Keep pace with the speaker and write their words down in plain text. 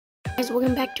Guys,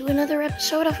 welcome back to another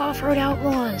episode of Off-Road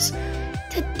Outlaws.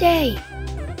 Today,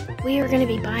 we are going to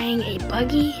be buying a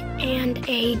buggy and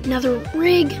another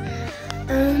rig.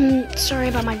 Sorry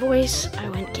about my voice. I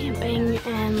went camping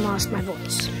and lost my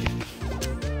voice.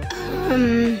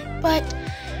 But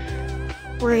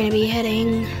we're going to be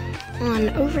heading on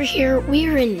over here. We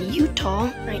are in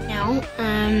Utah right now.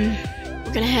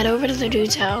 We're going to head over to the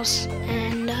dude's house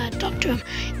and talk to him.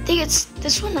 I think it's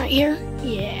this one right here.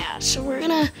 Yeah, so we're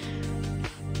gonna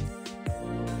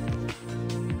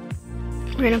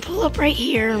pull up right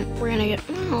here. We're gonna get,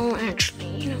 well, actually,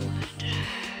 you know what?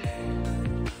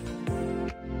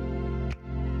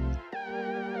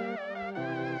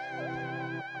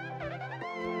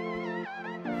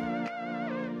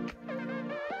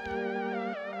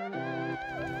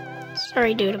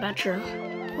 Sorry, dude, about your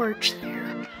porch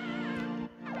there.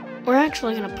 We're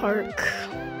actually gonna park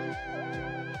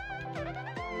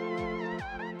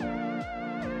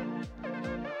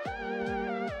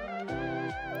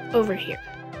over here.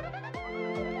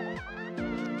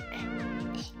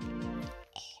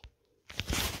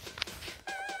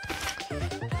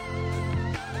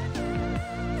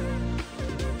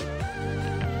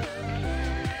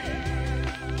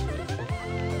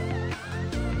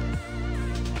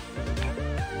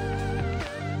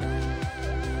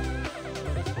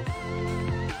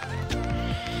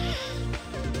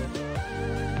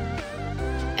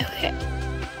 Okay.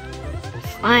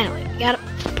 Finally, we got it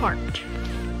parked.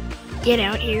 Get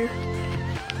out here,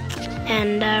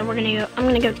 and I'm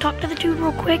gonna go talk to the dude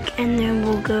real quick, and then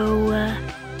we'll go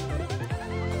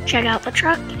check out the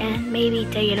truck and maybe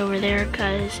take it over there,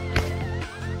 because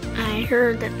I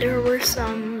heard that there were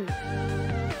some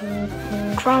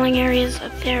crawling areas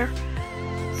up there.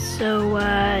 So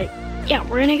yeah,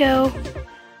 we're gonna go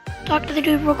talk to the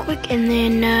dude real quick, and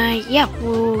then yeah,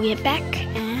 we'll get back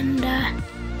and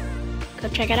go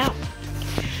check it out.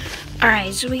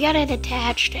 Alright, so we got it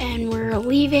attached and we're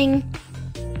leaving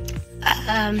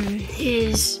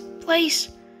his place.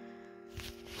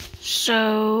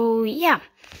 So yeah,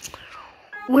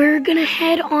 we're gonna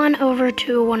head on over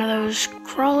to one of those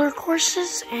crawler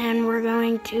courses and we're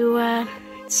going to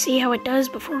see how it does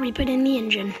before we put in the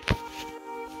engine.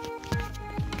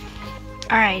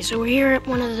 Alright, so we're here at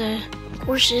one of the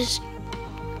courses.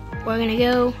 We're gonna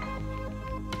go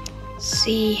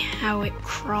see how it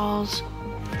crawls.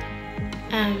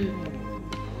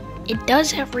 It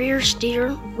does have rear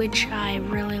steer, which I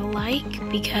really like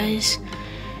because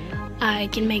I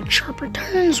can make sharper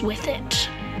turns with it.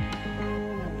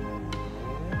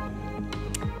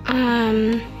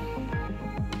 And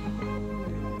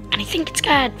I think it's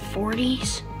got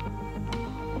 40s.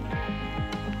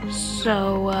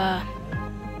 So,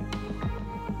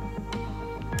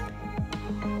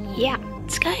 yeah,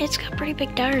 it's got pretty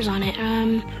big tires on it.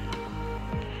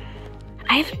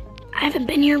 I haven't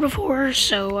been here before,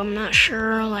 so I'm not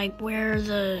sure like where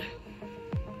the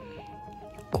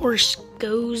course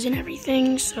goes and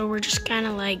everything, so we're just kind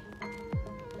of like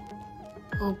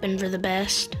hoping for the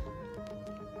best.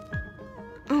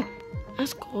 Oh,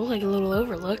 that's cool, like a little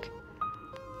overlook.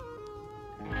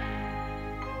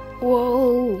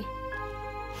 Whoa.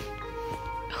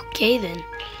 Okay then.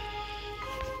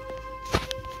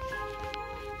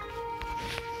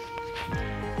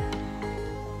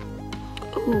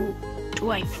 Ooh. Do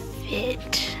I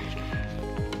fit?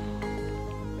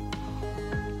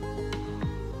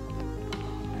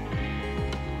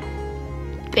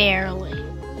 Barely.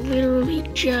 Literally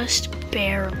just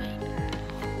barely.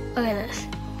 Look at this.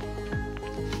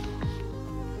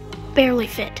 Barely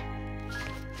fit.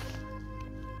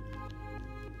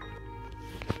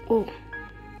 Ooh.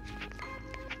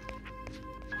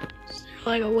 Is there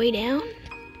like a way down?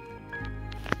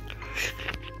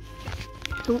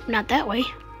 Nope, not that way.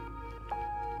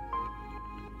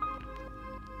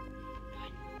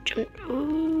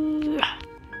 Ooh.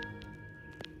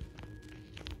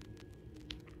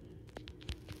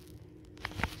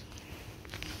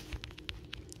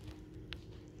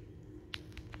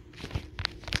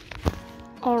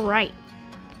 All right.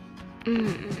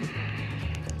 Okay.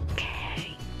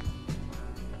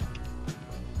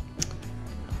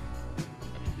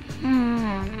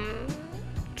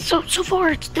 So far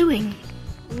it's doing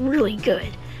really good.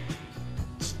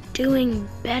 It's doing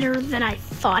better than I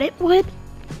thought it would.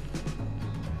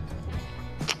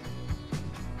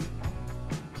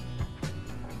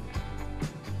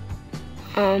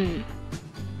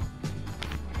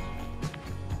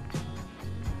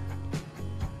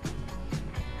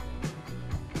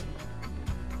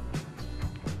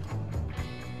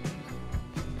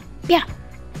 Yeah,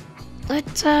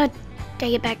 let's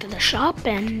take it back to the shop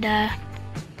and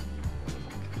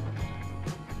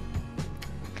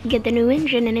get the new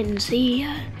engine in it and see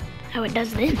how it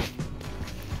does then.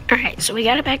 Alright, so we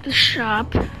got it back to the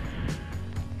shop. We're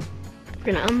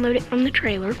gonna unload it from the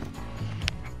trailer.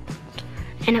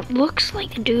 And it looks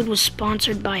like the dude was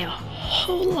sponsored by a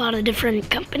whole lot of different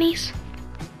companies.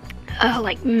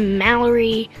 Like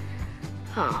Mallory,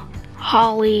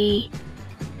 Holly,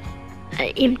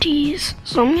 MTs.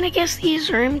 So I'm gonna guess these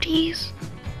are MTs.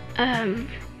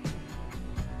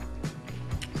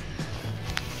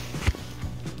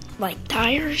 Like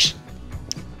tires.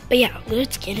 But yeah,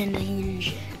 let's get into the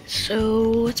engine.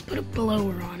 So let's put a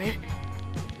blower on it.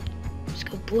 Let's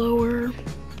go blower,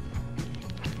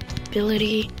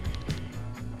 ability,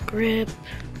 grip,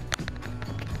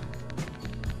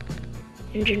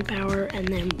 engine power, and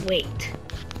then weight.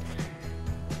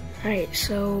 Alright,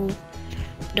 so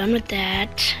done with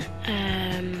that.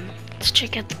 Let's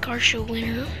check out the car show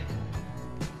winner.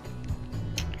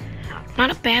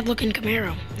 Not a bad looking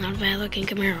Camaro. Not a bad looking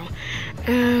Camaro.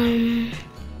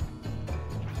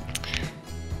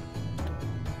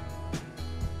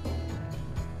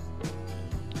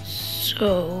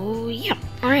 So yeah,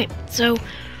 alright, so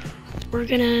we're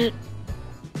gonna,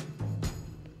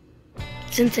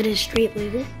 since it is street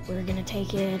legal, we're gonna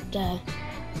take it out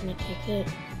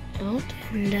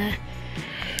and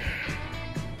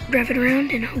drive it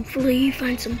around and hopefully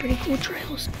find some pretty cool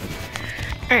trails.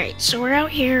 Alright, so we're out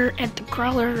here at the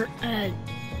crawler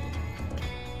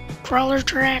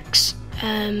tracks.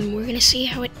 We're gonna see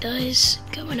how it does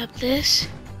going up this.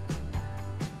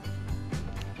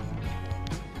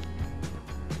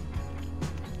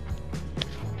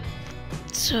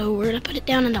 So we're gonna put it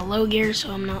down into low gear so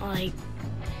I'm not like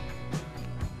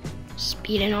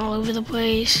speeding all over the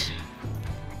place.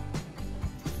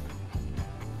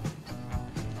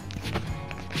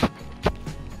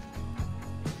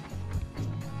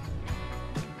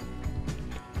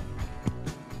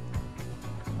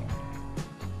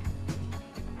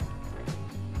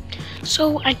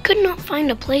 So I could not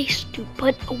find a place to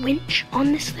put a winch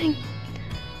on this thing.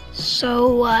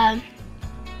 So I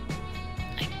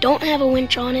don't have a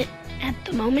winch on it at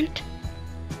the moment,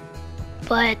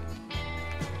 and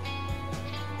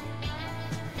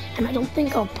I don't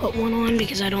think I'll put one on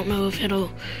because I don't know if it'll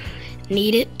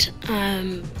need it.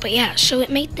 But yeah, so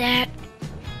it made that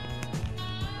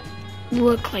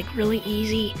look like really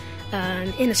easy.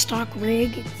 In a stock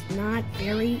rig, it's not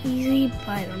very easy,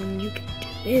 but I mean, you can do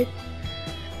it.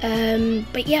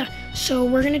 But yeah, so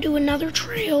we're gonna do another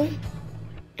trail,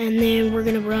 and then we're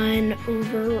gonna run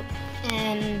over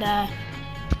and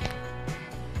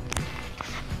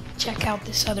check out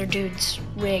this other dude's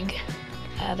rig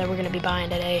that we're gonna be buying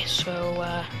today. So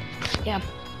yeah,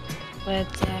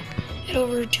 let's head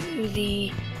over to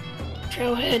the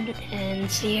trailhead and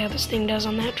see how this thing does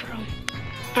on that trail.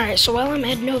 Alright, so while I'm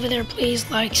heading over there, please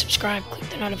like, subscribe, click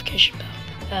the notification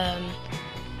bell,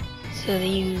 so that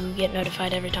you get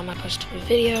notified every time I post a new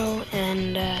video,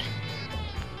 and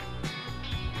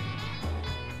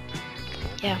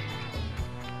yeah.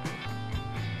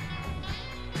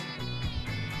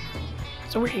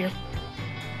 So we're here.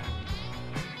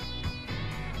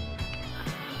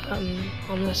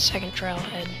 On the second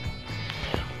trailhead.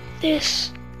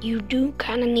 This, you do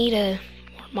kind of need a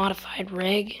more modified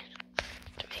rig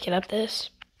to make it up this,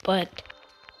 but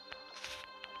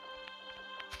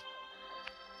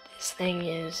this thing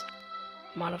is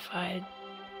modified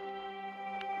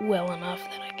well enough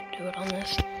that I can do it on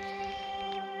this.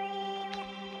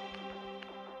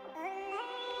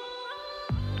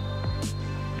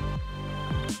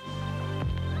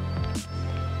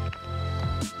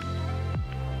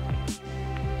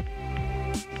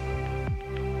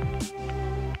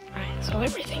 So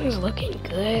everything's looking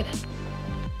good.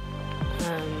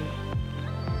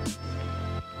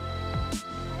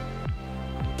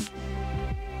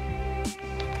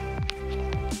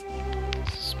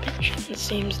 Suspension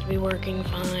seems to be working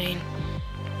fine.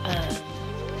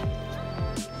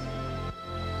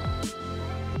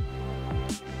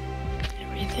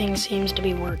 Everything seems to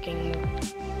be working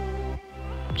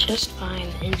just fine.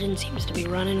 The engine seems to be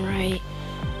running right,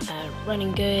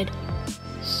 running good.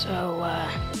 So,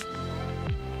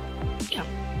 yeah,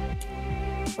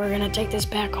 we're gonna take this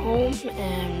back home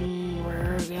and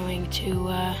we're going to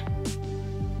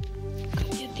go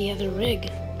get the other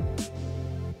rig.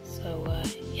 So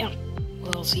yeah,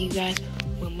 we'll see you guys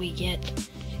when we get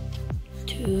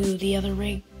to the other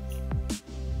rig.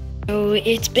 So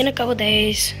it's been a couple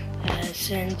days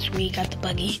since we got the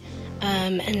buggy,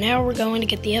 and now we're going to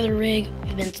get the other rig.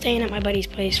 We've been staying at my buddy's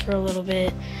place for a little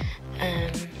bit,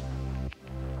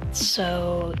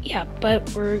 so yeah, but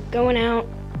we're going out.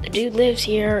 The dude lives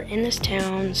here in this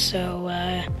town, so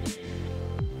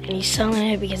And he's selling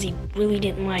it because he really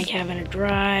didn't like having to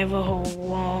drive a whole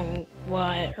long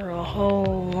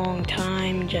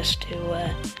time just to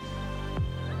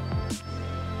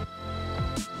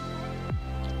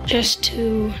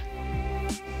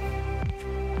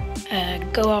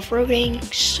go off-roading,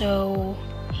 so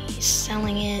he's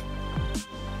selling it,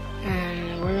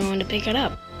 and we're going to pick it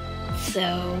up.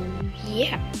 So,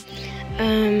 yeah.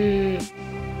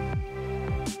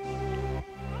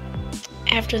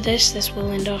 After this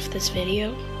will end off this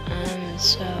video.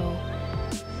 So,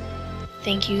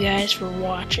 thank you guys for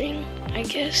watching, I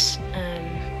guess.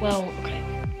 Well, okay,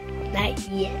 not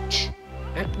yet.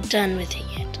 Not done with it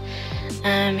yet.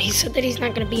 He said that he's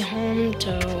not going to be home,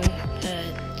 so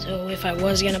if I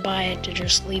was going to buy it, to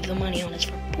just leave the money on his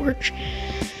front porch.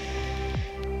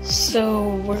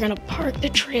 So we're going to park the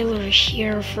trailer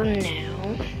here for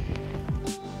now.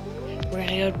 We're going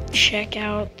to go check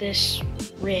out this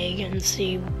rig and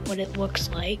see what it looks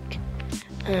like.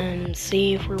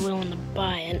 See if we're willing to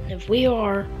buy it. And if we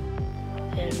are,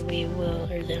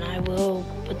 then I will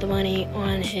put the money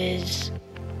on his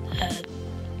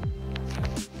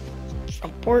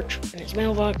front porch in his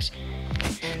mailbox,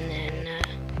 and then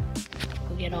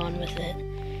we'll get on with it.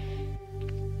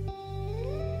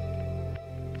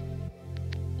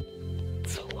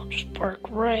 So we'll just park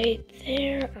right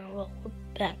there, and we'll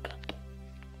back up.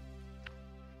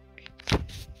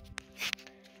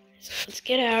 So let's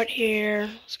get out here.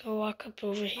 Let's go walk up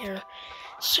over here.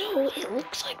 So it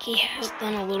looks like he has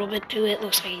done a little bit to it.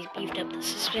 Looks like he's beefed up the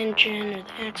suspension or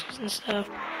the axles and stuff.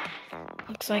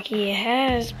 Looks like he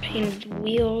has painted the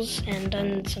wheels and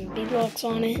done some beadlocks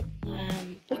on it.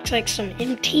 Looks like some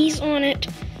MTs on it.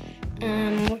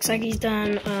 Looks like he's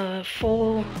done a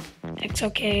full XL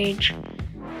cage.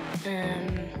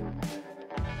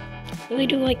 Really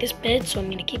do like this bed, so I'm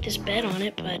gonna keep this bed on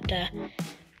it, but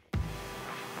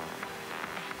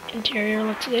interior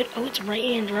looks good. Oh, it's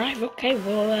right-hand drive. Okay,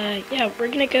 well, yeah, we're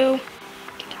gonna go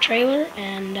get the trailer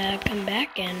and come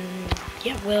back, and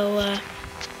yeah, we'll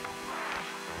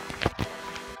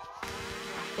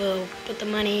put the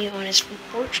money on his front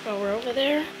porch while we're over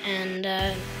there, and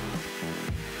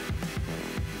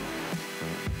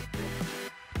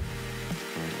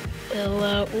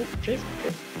we'll oops,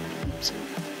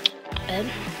 bed.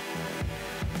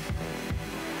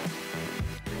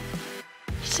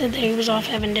 He said that he was off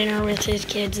having dinner with his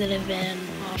kids that have been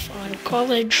off on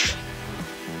college,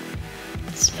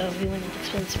 so he wanted to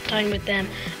spend some time with them.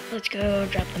 Let's go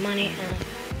drop the money.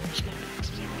 There's no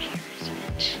boxes over here, isn't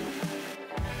it?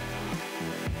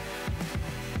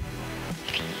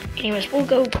 Anyways, we'll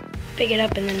go pick it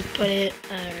up and then put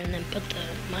the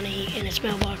money in its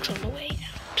mailbox on the way out.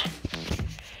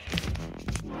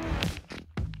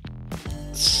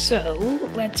 So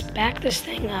let's back this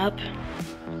thing up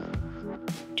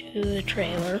to the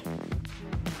trailer.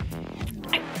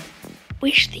 I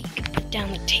wish that you could put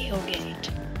down the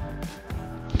tailgate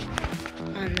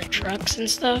on the trucks and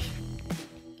stuff.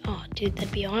 Oh, dude,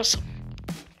 that'd be awesome.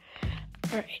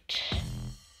 Alright.